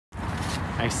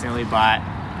I accidentally bought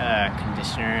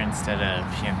conditioner instead of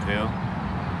shampoo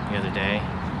the other day,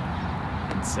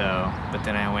 and so, but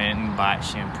then I went and bought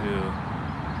shampoo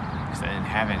because I didn't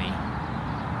have any.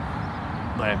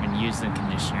 But I've been using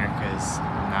conditioner because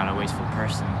I'm not a wasteful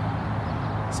person,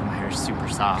 so my hair is super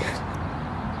soft.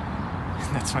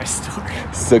 That's my story.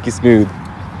 Silky smooth.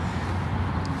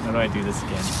 How do I do this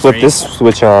again? Flip this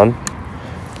switch on,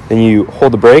 then you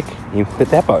hold the brake, and you hit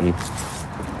that button.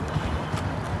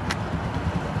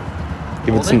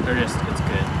 Give it some. Or just, it's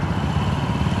good.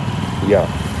 Yeah,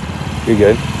 you're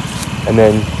good. And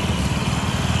then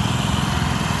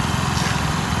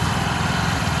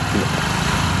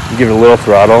give it a little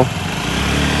throttle.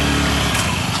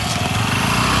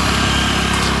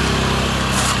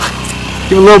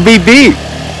 Give it a little beep beep.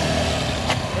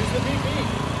 Where's the beep beep?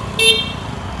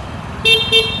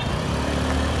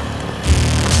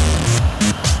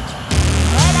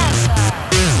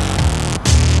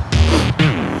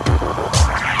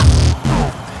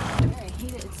 I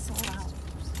hate it. It's so loud.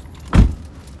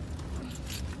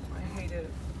 I hate it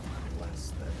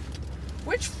less than.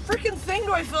 Which freaking thing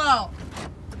do I fill out?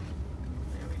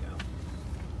 There we go.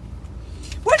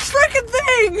 Which freaking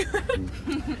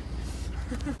thing?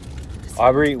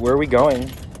 Aubrey, where are we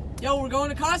going? Yo, we're going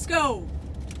to Costco.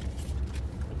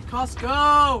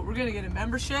 Costco. We're gonna get a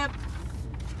membership.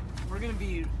 We're gonna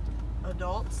be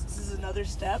adults. This is another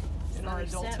step in our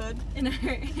adulthood.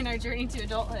 In our journey to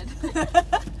adulthood.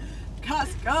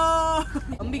 Costco.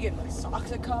 I'm gonna be getting my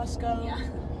socks at Costco. Yeah.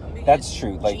 That's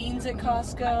true. Like Jeans at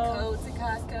Costco. Coats at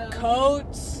Costco.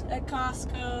 Coats at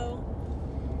Costco.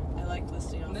 I like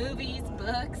listing off Movies,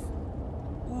 books.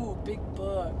 Ooh, big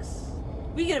books.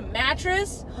 We get a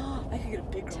mattress. I could get a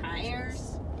big girl Tires.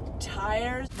 mattress.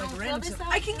 Tires. Oh, Like fill random this stuff.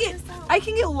 out, I can fill get this out. I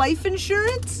can get life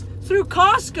insurance through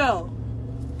Costco. You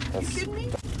that's, kidding me?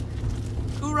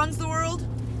 Who runs the world?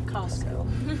 Costco.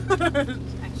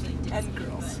 Actually, And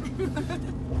girls.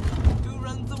 Who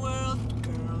runs the world?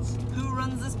 Girls. Who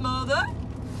runs this mother?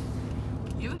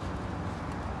 You.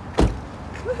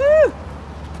 Woohoo!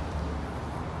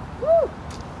 Woo!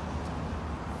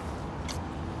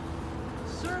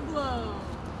 Surglo.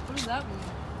 What does that mean?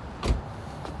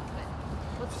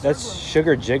 What's that's Surglo?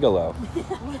 sugar gigolo.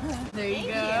 There you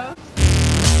go.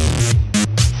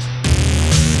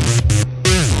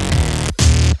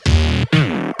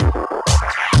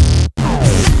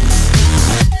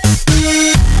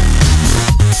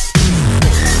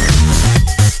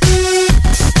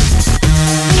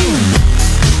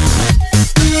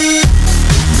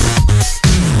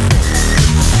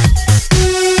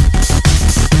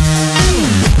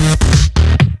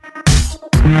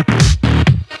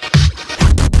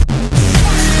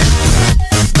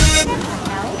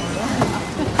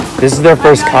 This is their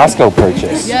first Costco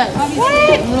purchase. Yes. I'm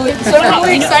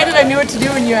really excited. I knew what to do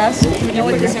when you asked. You know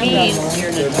what this means.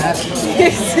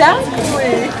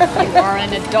 Exactly. You are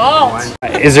an adult.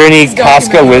 Is there any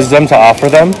Costco wisdom to offer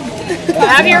them?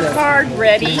 Have your card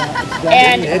ready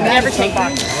and never take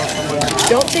boxes.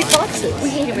 Don't take boxes. We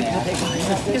hate it when people take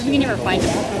boxes because we can never find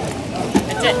them.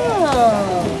 That's it.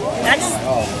 That's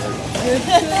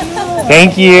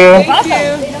Thank you. Thank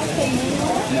you.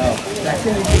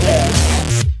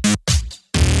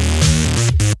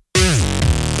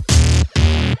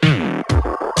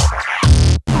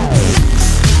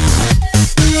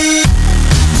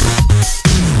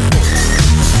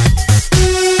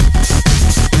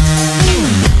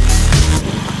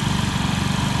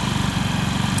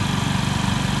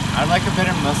 I'd like a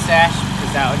better mustache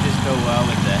because that would just go well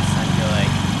with this. I feel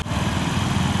like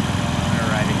I'm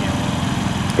gonna ride again.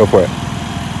 Go for it.